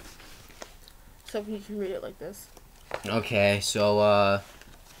 okay. So you can read it like this. Okay, so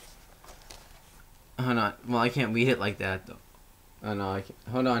hold on. Well, I can't read it like that though. Oh no, I can't.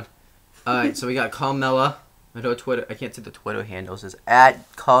 Hold on. Alright, so we got Carmella. I know Twitter. I can't see the Twitter handles. It's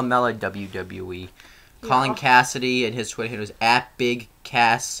at Carmella WWE. Colin Cassidy, and his Twitter handle is at Big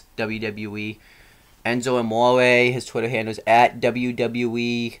Cass WWE. Enzo Amore, his Twitter handle is at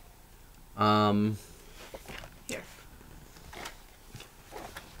WWE. Here.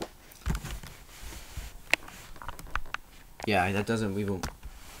 Yeah, that doesn't even.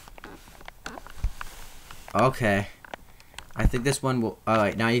 Okay. I think this one will.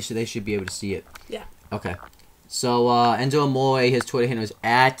 Alright, now they should be able to see it. Yeah. Okay. So, Enzo Amore, his Twitter handle is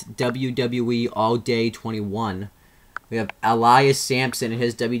at WWE All Day 21. We have Elias Sampson, and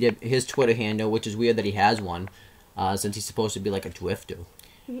his Twitter handle, which is weird that he has one, since he's supposed to be like a drifter,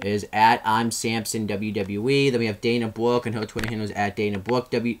 is at I'm Sampson WWE. Then we have Dana Brooke, and her Twitter handle is at Dana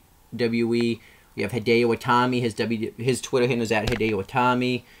Brooke WWE. We have Hideo Itami, his Twitter handle is at Hideo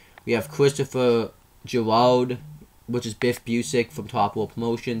Itami. We have Christopher Gerard, which is Biff Busick from Top Rope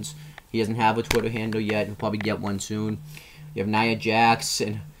Promotions. He doesn't have a Twitter handle yet. He'll probably get one soon. You have Nia Jax,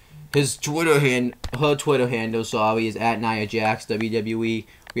 and her Twitter handle, is at Nia Jax WWE.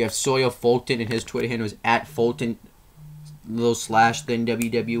 We have Sawyer Fulton, and his Twitter handle is at Fulton, little slash then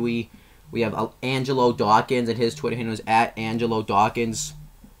WWE. We have Angelo Dawkins, and his Twitter handle is at Angelo Dawkins.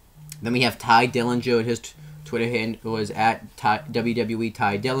 Then we have Ty Dillinger, and his Twitter handle is at WWE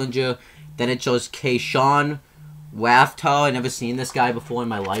Ty Dillinger. Then it shows Kayshawn Waftar. I've never seen this guy before in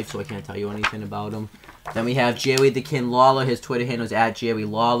my life, so I can't tell you anything about him. Then we have Jerry the King Lawler. His Twitter handle is at Jerry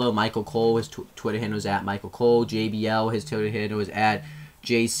Lawler. Michael Cole, his Twitter handle is at Michael Cole. JBL, his Twitter handle is at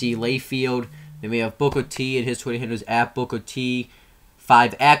JC Layfield. Then we have Booker T, and his Twitter handle is at Booker T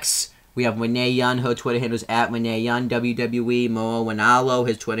 5X. We have Renee Young. Her Twitter handle is at Renee Young WWE. Moro Winalo.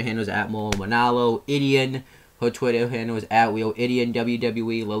 His Twitter handle is at Moro Winalo. Idian. Her Twitter handle is at Real Idiot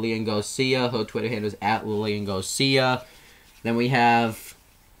WWE. Lillian Garcia. Her Twitter handle is at Lillian Garcia. Then we have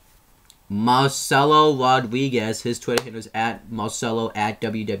Marcelo Rodriguez. His Twitter handle is at Marcelo at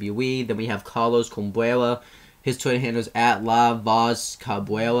WWE. Then we have Carlos Cabrera. His Twitter handle is at La Voz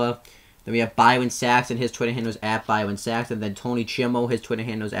Cabrera. Then we have Byron Saxon. His Twitter handle is at Byron Saxon. Then Tony Chimo. His Twitter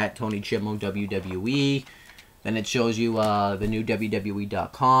handle is at Tony Chimo WWE. Then it shows you the new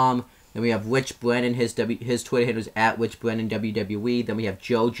WWE.com. Then we have Rich Brennan. His Twitter handle is at Rich Brennan WWE. Then we have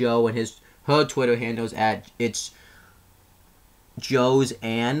JoJo, and her Twitter handle is at It's Joe's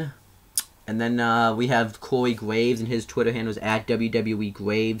Ann. And then we have Corey Graves, and his Twitter handle is at WWE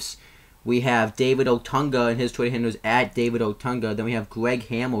Graves. We have David Otunga, and his Twitter handle is at David Otunga. Then we have Greg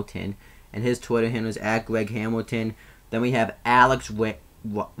Hamilton, and his Twitter handle is at Greg Hamilton. Then we have Alex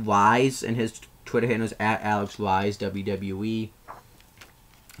Wise, and his Twitter handle is at Alex Wise WWE.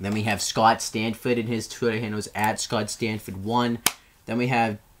 Then we have Scott Stanford, and his Twitter handle is at Scott Stanford 1. Then we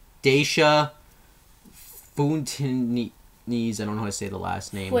have Daisha Fuentes. I don't know how to say the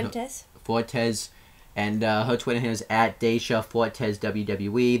last name. Fortes. And her Twitter handle is at Daisha Fortes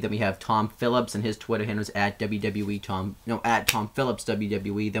WWE. Then we have Tom Phillips, and his Twitter handle is at at Tom Phillips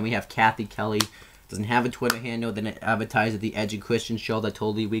WWE. Then we have Kathy Kelly. Doesn't have a Twitter handle. Then it advertised the Edge and Christian show that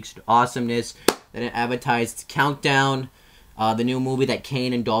totally reeks with awesomeness. Then it advertised Countdown, the new movie that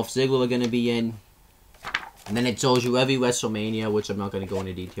Kane and Dolph Ziggler are going to be in. And then it shows you every WrestleMania, which I'm not going to go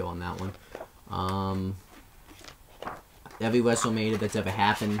into detail on that one. Every WrestleMania that's ever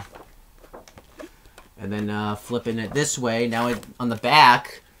happened. And then flipping it this way, now on the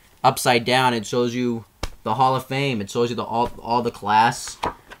back, upside down, it shows you the Hall of Fame. It shows you all the class.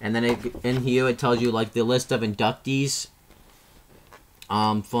 And then in here it tells you like the list of inductees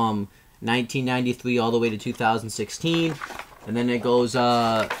from 1993 all the way to 2016. And then it goes,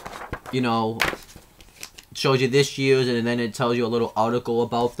 you know, it shows you this year's, and then it tells you a little article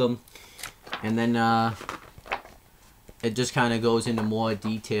about them. And then it just kind of goes into more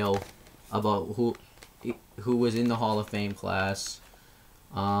detail about who was in the Hall of Fame class.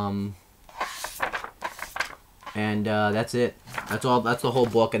 And that's it. That's all. That's the whole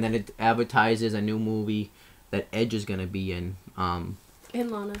book. And then it advertises a new movie that Edge is gonna be in. And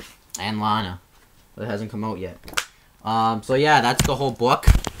Lana. But it hasn't come out yet. So yeah, that's the whole book.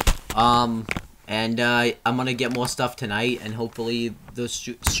 I'm gonna get more stuff tonight, and hopefully the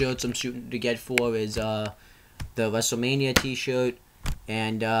shirts I'm shooting to get for is the WrestleMania T-shirt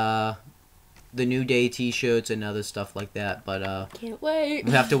and the New Day T-shirts and other stuff like that. But can't wait.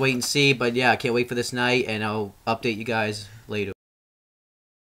 we'll have to wait and see. But yeah, I can't wait for this night, and I'll update you guys later.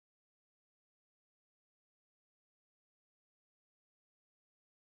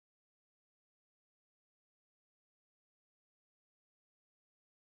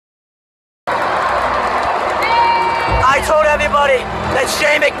 I told everybody that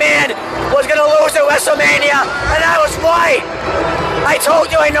Shane McMahon was going to lose at WrestleMania, and I was right. I told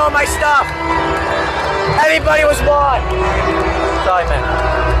you I know my stuff. Everybody was wrong. Sorry, man.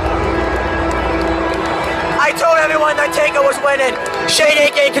 I told everyone that Taker was winning. Shane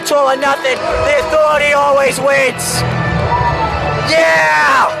ain't getting control of nothing. The authority always wins.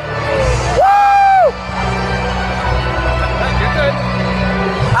 Yeah! Woo! You're good.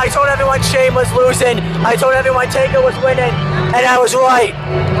 I told everyone Shane was losing. I told everyone Taker was winning, and I was right.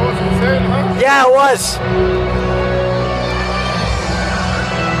 That was insane, huh? Yeah, it was.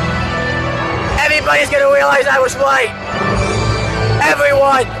 Everybody's gonna realize I was right.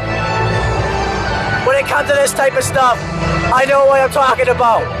 Everyone. When it comes to this type of stuff, I know what I'm talking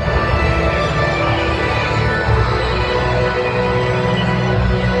about.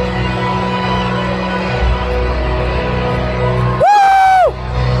 Woo!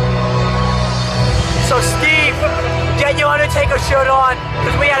 So Steve, get your Undertaker shirt on,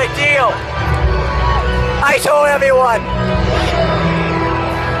 because we had a deal. I told everyone.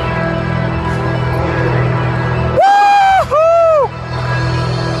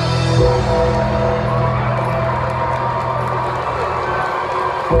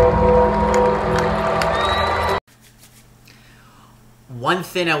 One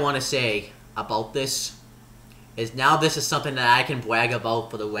thing I want to say about this is now this is something that I can brag about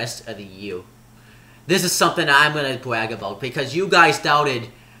for the rest of the year. This is something that I'm going to brag about because you guys doubted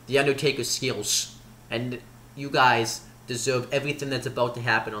The Undertaker's skills, and you guys deserve everything that's about to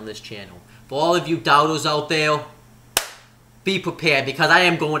happen on this channel. For all of you doubters out there, be prepared because I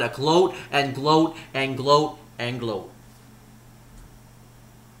am going to gloat and gloat and gloat and gloat.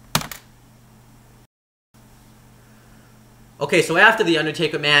 Okay, so after the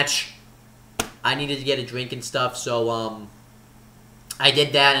Undertaker match, I needed to get a drink and stuff, so I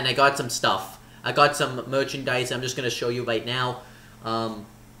did that and I got some stuff. I got some merchandise I'm just going to show you right now.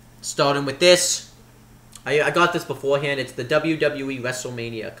 Starting with this. I got this beforehand. It's the WWE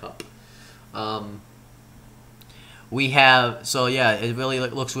WrestleMania Cup. We have, so yeah, it really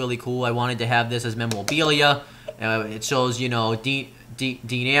looks really cool. I wanted to have this as memorabilia. It shows, you know, Dean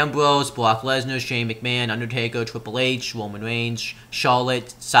Ambrose, Brock Lesnar, Shane McMahon, Undertaker, Triple H, Roman Reigns,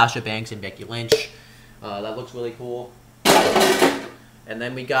 Charlotte, Sasha Banks, and Becky Lynch. That looks really cool. And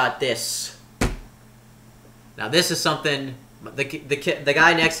then we got this. Now this is something, the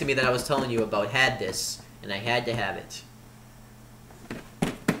guy next to me that I was telling you about had this, and I had to have it.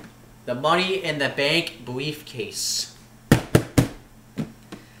 The Money in the Bank briefcase.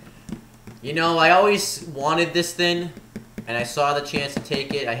 You know, I always wanted this thing, and I saw the chance to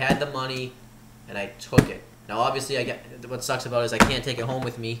take it. I had the money, and I took it. Now, obviously, what sucks about it is I can't take it home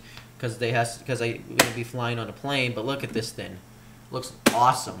with me because I'm gonna be flying on a plane. But look at this thing. It looks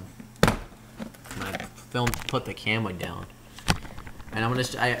awesome. And put the camera down, and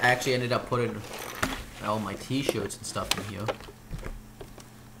I actually ended up putting all my T-shirts and stuff in here.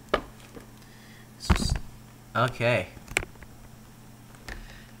 Okay.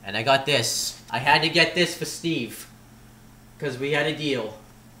 And I got this. I had to get this for Steve. Because we had a deal.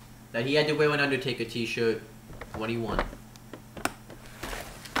 That he had to wear an Undertaker t-shirt when he won.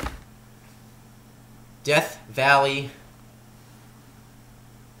 Death Valley.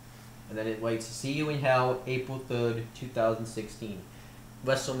 And then it writes, see you in hell, April 3rd, 2016.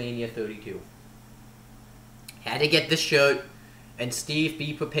 WrestleMania 32. Had to get this shirt. And Steve,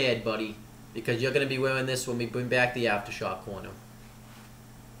 be prepared, buddy. Because you're going to be wearing this when we bring back the Aftershock corner.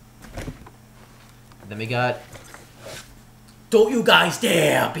 And then we got... Don't you guys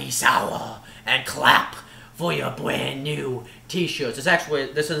dare be sour and clap for your brand new t-shirts.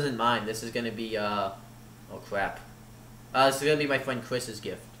 This isn't mine. This is going to be, oh crap. This is going to be my friend Chris's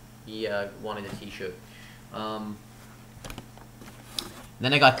gift. He wanted a t-shirt.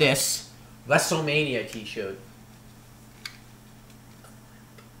 Then I got this WrestleMania t-shirt.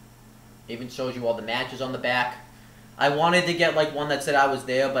 Even shows you all the matches on the back. I wanted to get like one that said I was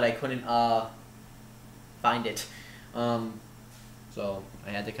there, but I couldn't find it. So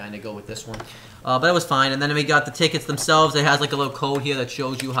I had to kind of go with this one. But it was fine. And then we got the tickets themselves. It has like a little code here that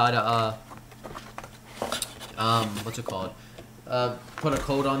shows you how to what's it called? Put a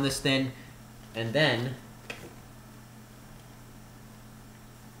code on this thing, and then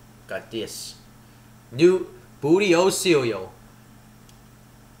got this new Booty O cereal.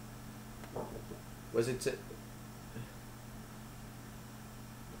 Was it?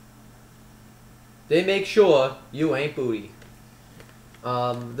 They make sure you ain't booty.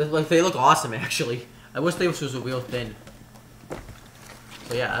 They look awesome actually. I wish this was a real thing.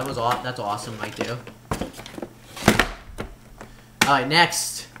 So yeah, that's awesome right there. All right,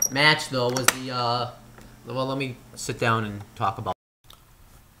 next match though was the well, let me sit down and talk about.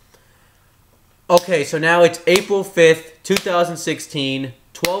 Okay, so now it's April 5th, 2016,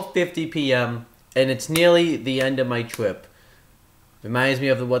 12:50 p.m. and it's nearly the end of my trip. Reminds me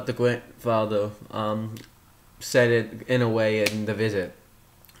of what the grandfather said it in a way in the visit.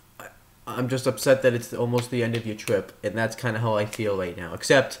 I'm just upset that it's almost the end of your trip, and that's kind of how I feel right now.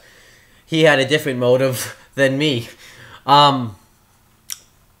 Except he had a different motive than me.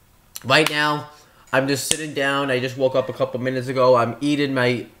 Right now, I'm just sitting down. I just woke up a couple minutes ago. I'm eating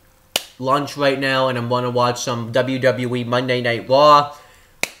my lunch right now, and I'm going to watch some WWE Monday Night Raw.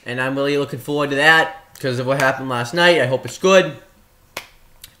 And I'm really looking forward to that because of what happened last night. I hope it's good.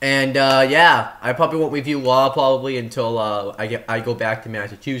 And yeah, I probably won't review Raw probably until I go back to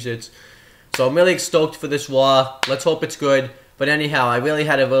Massachusetts. So I'm really stoked for this Raw. Let's hope it's good. But anyhow, I really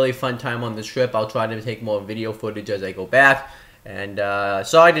had a really fun time on this trip. I'll try to take more video footage as I go back. And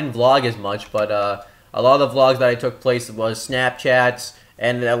so I didn't vlog as much, but a lot of the vlogs that I took place was Snapchats,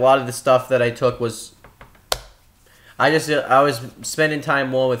 and a lot of the stuff that I took was I was spending time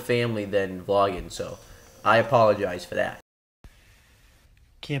more with family than vlogging. So I apologize for that.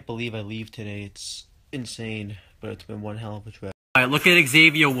 Can't believe I leave today. It's insane, but it's been one hell of a trip. Alright, look at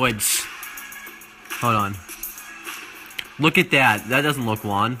Xavier Woods. Hold on. Look at that. That doesn't look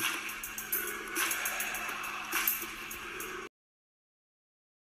one.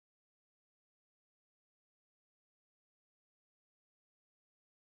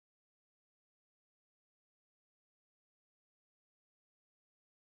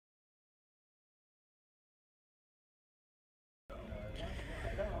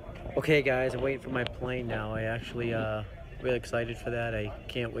 Okay guys, I'm waiting for my plane now. I actually really excited for that. I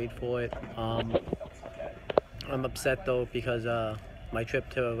can't wait for it. I'm upset though because my trip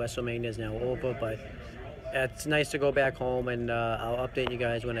to WrestleMania is now over, but it's nice to go back home, and I'll update you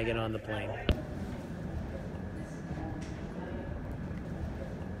guys when I get on the plane.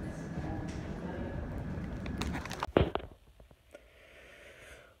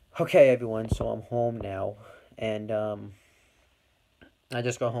 Okay, everyone, so I'm home now, and I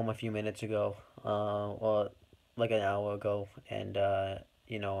just got home a few minutes ago, or like an hour ago, and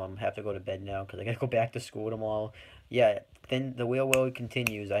I'm have to go to bed now because I gotta go back to school tomorrow. Yeah, then the real world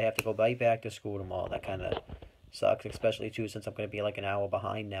continues. I have to go right back to school tomorrow. That kind of sucks, especially too since I'm gonna be like an hour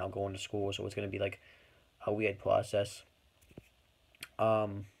behind now going to school, so it's gonna be like a weird process.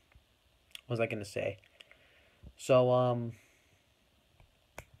 Um, what was I gonna say? So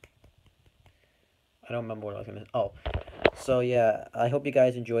I don't remember what I was gonna. Oh, so yeah, I hope you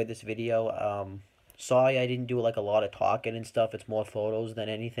guys enjoyed this video. Sorry I didn't do like a lot of talking and stuff. It's more photos than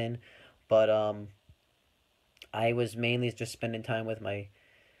anything, but I was mainly just spending time with my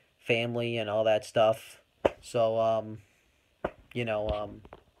family and all that stuff. So you know,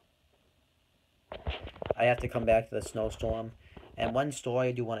 I have to come back to the snowstorm. And one story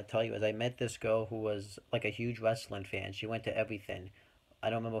I do want to tell you is I met this girl who was like a huge wrestling fan. She went to everything. I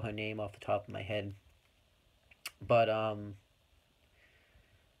don't remember her name off the top of my head, but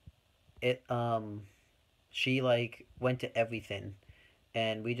it she like went to everything,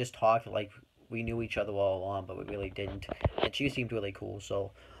 and we just talked like we knew each other all along, but we really didn't. And she seemed really cool,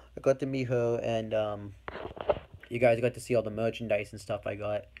 so I got to meet her, and you guys got to see all the merchandise and stuff I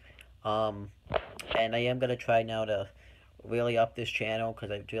got. Um, and I am gonna try now to really up this channel because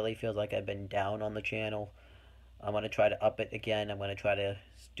it really feels like I've been down on the channel. I'm gonna try to up it again. I'm gonna try to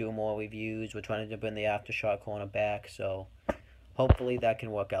do more reviews. We're trying to bring the aftershock corner back, so hopefully that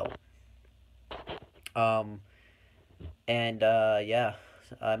can work out. Um, and yeah,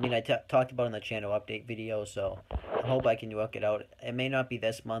 I mean I talked about it in the channel update video, so I hope I can work it out. It may not be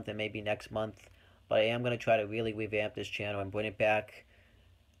this month, it may be next month, but I am gonna try to really revamp this channel and bring it back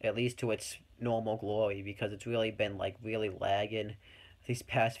at least to its normal glory because it's really been like really lagging these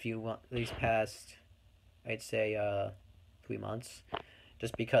past I'd say 3 months,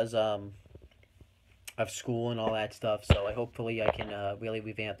 just because of school and all that stuff. So hopefully I can really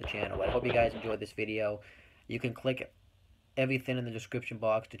revamp the channel. But I hope you guys enjoyed this video. You can click everything in the description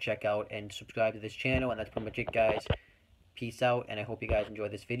box to check out and subscribe to this channel, and that's pretty much it, guys. Peace out, and I hope you guys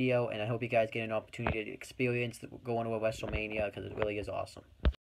enjoyed this video, and I hope you guys get an opportunity to experience going to a WrestleMania because it really is awesome.